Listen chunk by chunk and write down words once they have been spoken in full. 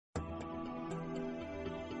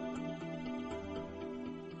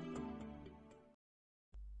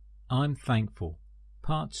I'm Thankful,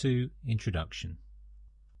 Part 2, Introduction.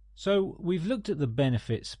 So we've looked at the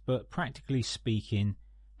benefits, but practically speaking,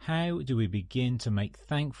 how do we begin to make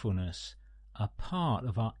thankfulness a part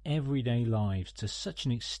of our everyday lives to such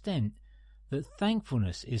an extent that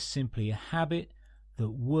thankfulness is simply a habit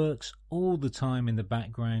that works all the time in the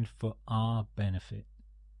background for our benefit?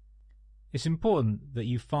 It's important that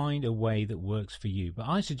you find a way that works for you, but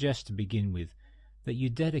I suggest to begin with that you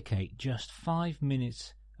dedicate just 5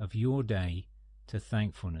 minutes of your day to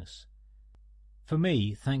thankfulness. For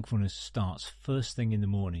me, thankfulness starts first thing in the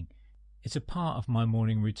morning. It's a part of my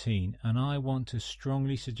morning routine, and I want to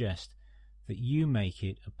strongly suggest that you make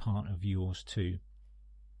it a part of yours too.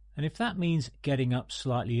 And if that means getting up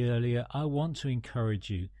slightly earlier, I want to encourage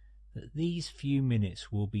you that these few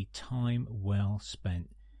minutes will be time well spent,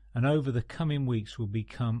 and over the coming weeks will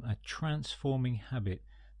become a transforming habit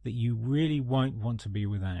that you really won't want to be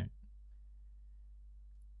without.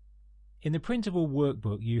 In the printable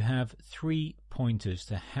workbook, you have 3 pointers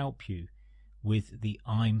to help you with the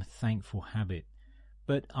I'm Thankful habit,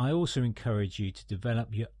 but I also encourage you to develop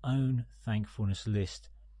your own thankfulness list,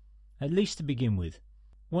 at least to begin with.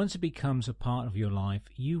 Once it becomes a part of your life,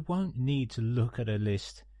 you won't need to look at a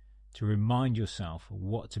list to remind yourself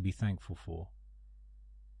what to be thankful for.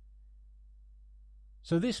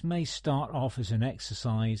 So this may start off as an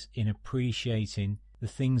exercise in appreciating the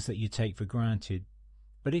things that you take for granted,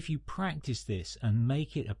 but if you practice this and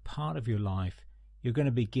make it a part of your life, you're going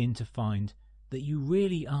to begin to find that you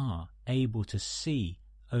really are able to see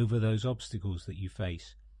over those obstacles that you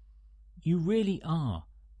face. You really are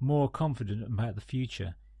more confident about the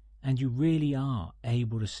future, and you really are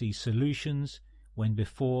able to see solutions when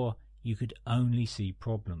before you could only see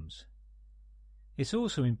problems. It's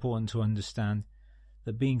also important to understand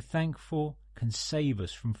that being thankful can save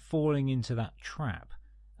us from falling into that trap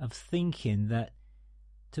of thinking that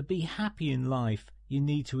to be happy in life you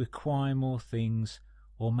need to acquire more things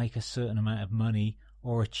or make a certain amount of money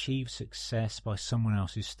or achieve success by someone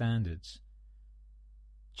else's standards.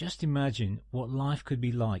 Just imagine what life could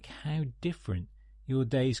be like, how different your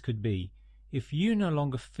days could be if you no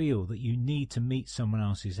longer feel that you need to meet someone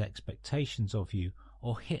else's expectations of you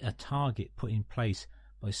or hit a target put in place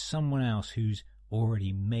by someone else who's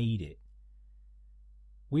already made it.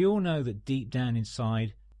 We all know that deep down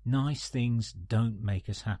inside, nice things don't make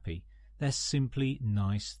us happy. They're simply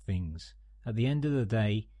nice things. At the end of the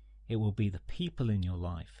day, it will be the people in your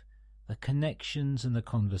life, the connections and the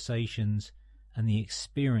conversations and the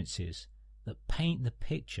experiences that paint the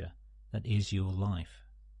picture that is your life.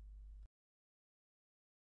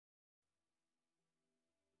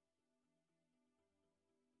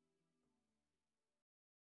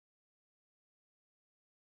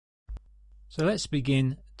 So let's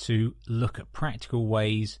begin to look at practical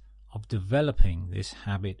ways of developing this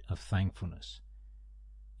habit of thankfulness.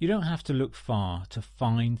 You don't have to look far to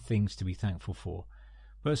find things to be thankful for,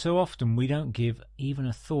 but so often we don't give even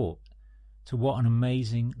a thought to what an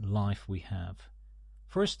amazing life we have.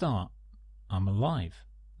 For a start, I'm alive.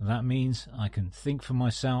 That means I can think for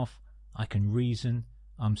myself, I can reason,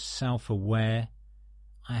 I'm self-aware,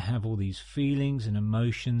 I have all these feelings and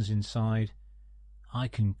emotions inside, I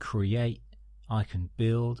can create, I can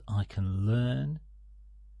build, I can learn.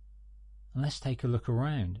 And let's take a look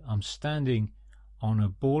around. I'm standing on a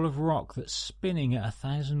ball of rock that's spinning at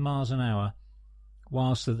 1,000 miles an hour,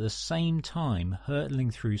 whilst at the same time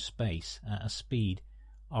hurtling through space at a speed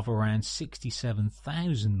of around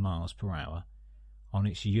 67,000 miles per hour on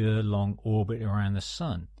its year-long orbit around the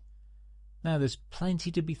sun. Now there's plenty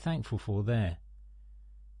to be thankful for there.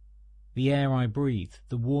 The air I breathe,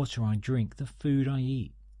 the water I drink, the food I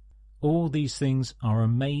eat. All these things are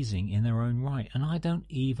amazing in their own right, and I don't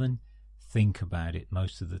even think about it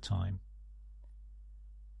most of the time.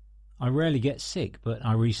 I rarely get sick, but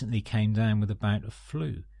I recently came down with a bout of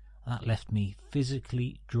flu. That left me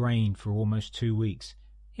physically drained for almost 2 weeks.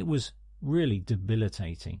 It was really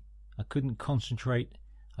debilitating. I couldn't concentrate,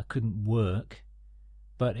 I couldn't work,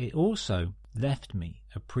 but it also left me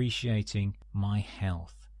appreciating my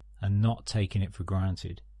health and not taking it for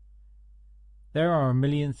granted. There are a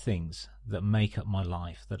million things that make up my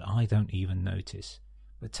life that I don't even notice,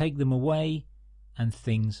 but take them away and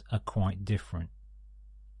things are quite different.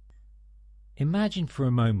 Imagine for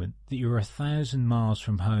a moment that you're 1,000 miles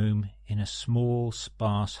from home in a small,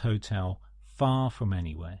 sparse hotel far from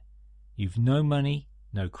anywhere. You've no money,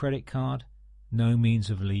 no credit card, no means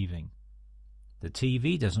of leaving. The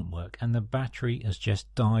TV doesn't work and the battery has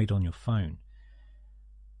just died on your phone.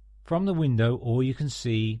 From the window, all you can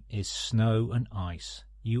see is snow and ice.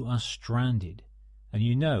 You are stranded, and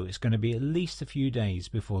you know it's going to be at least a few days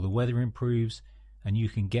before the weather improves and you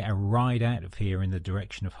can get a ride out of here in the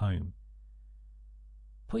direction of home.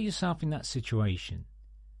 Put yourself in that situation.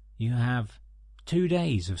 You have 2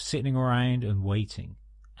 days of sitting around and waiting.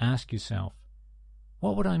 Ask yourself,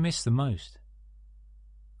 what would I miss the most?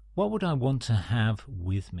 What would I want to have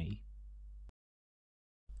with me?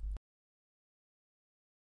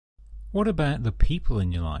 What about the people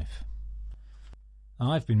in your life?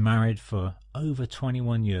 I've been married for over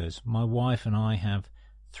 21 years. My wife and I have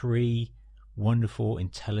 3 wonderful,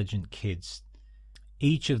 intelligent kids.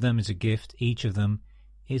 Each of them is a gift. Each of them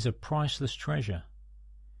is a priceless treasure.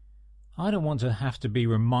 I don't want to have to be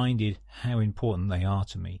reminded how important they are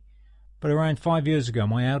to me. But around 5 years ago,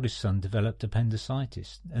 my eldest son developed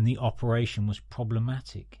appendicitis, and the operation was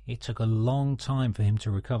problematic. It took a long time for him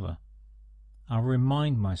to recover. I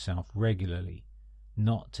remind myself regularly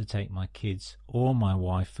not to take my kids or my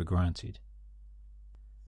wife for granted.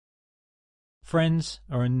 Friends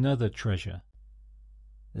are another treasure.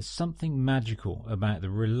 There's something magical about the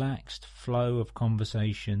relaxed flow of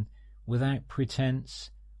conversation without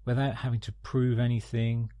pretense, without having to prove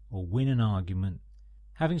anything or win an argument.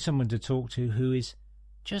 Having someone to talk to who is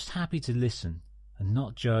just happy to listen and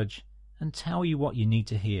not judge and tell you what you need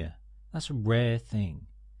to hear. That's a rare thing.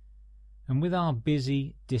 And with our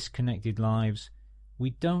busy, disconnected lives,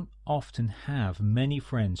 we don't often have many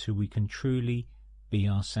friends who we can truly be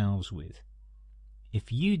ourselves with.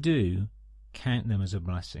 If you do, count them as a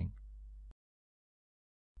blessing.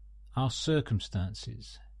 Our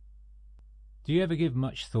circumstances. Do you ever give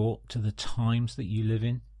much thought to the times that you live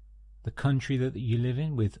in? The country that you live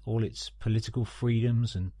in, with all its political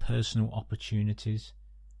freedoms and personal opportunities?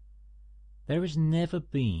 There has never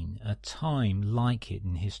been a time like it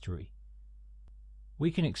in history. We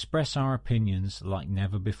can express our opinions like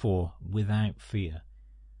never before without fear.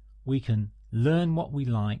 We can learn what we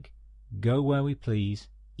like, go where we please,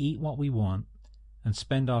 eat what we want, and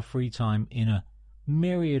spend our free time in a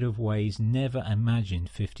myriad of ways never imagined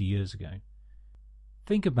 50 years ago.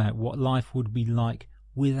 Think about what life would be like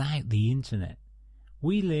without the internet.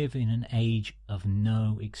 We live in an age of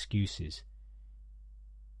no excuses.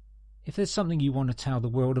 If there's something you want to tell the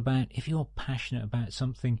world about, if you're passionate about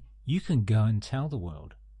something, you can go and tell the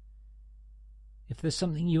world. If there's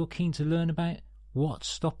something you're keen to learn about, what's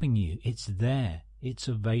stopping you? It's there. It's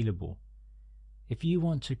available. If you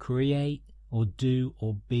want to create or do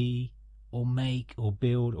or be or make or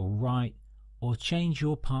build or write or change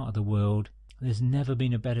your part of the world, there's never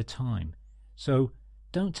been a better time. So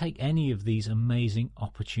don't take any of these amazing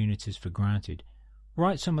opportunities for granted.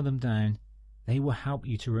 Write some of them down. They will help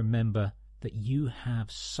you to remember that you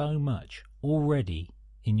have so much already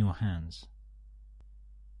in your hands.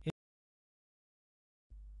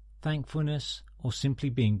 Thankfulness, or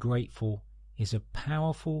simply being grateful, is a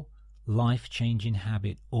powerful, life-changing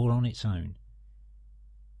habit all on its own.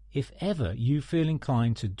 If ever you feel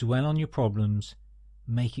inclined to dwell on your problems,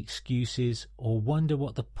 make excuses, or wonder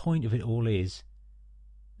what the point of it all is,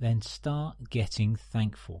 then start getting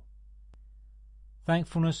thankful.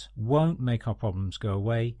 Thankfulness won't make our problems go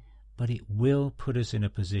away, but it will put us in a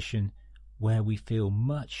position where we feel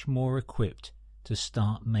much more equipped to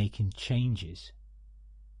start making changes.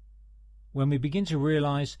 When we begin to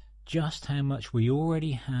realize just how much we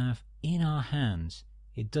already have in our hands,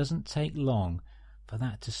 it doesn't take long for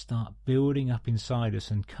that to start building up inside us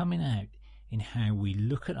and coming out in how we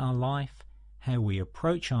look at our life, how we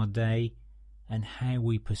approach our day, and how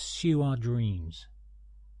we pursue our dreams.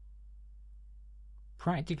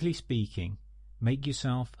 Practically speaking, make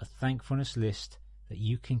yourself a thankfulness list that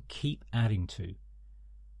you can keep adding to.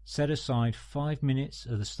 Set aside 5 minutes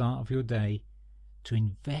at the start of your day to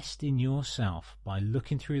invest in yourself by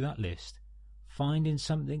looking through that list, finding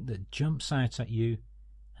something that jumps out at you,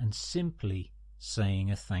 and simply saying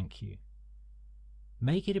a thank you.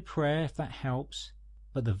 Make it a prayer if that helps,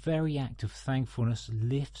 but the very act of thankfulness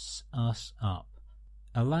lifts us up.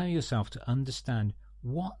 Allow yourself to understand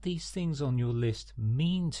what these things on your list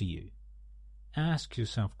mean to you. Ask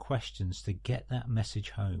yourself questions to get that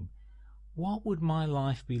message home. What would my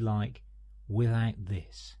life be like without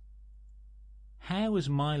this? How has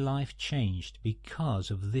my life changed because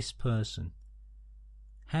of this person?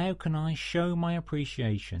 How can I show my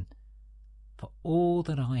appreciation for all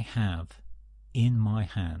that I have in my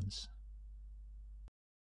hands?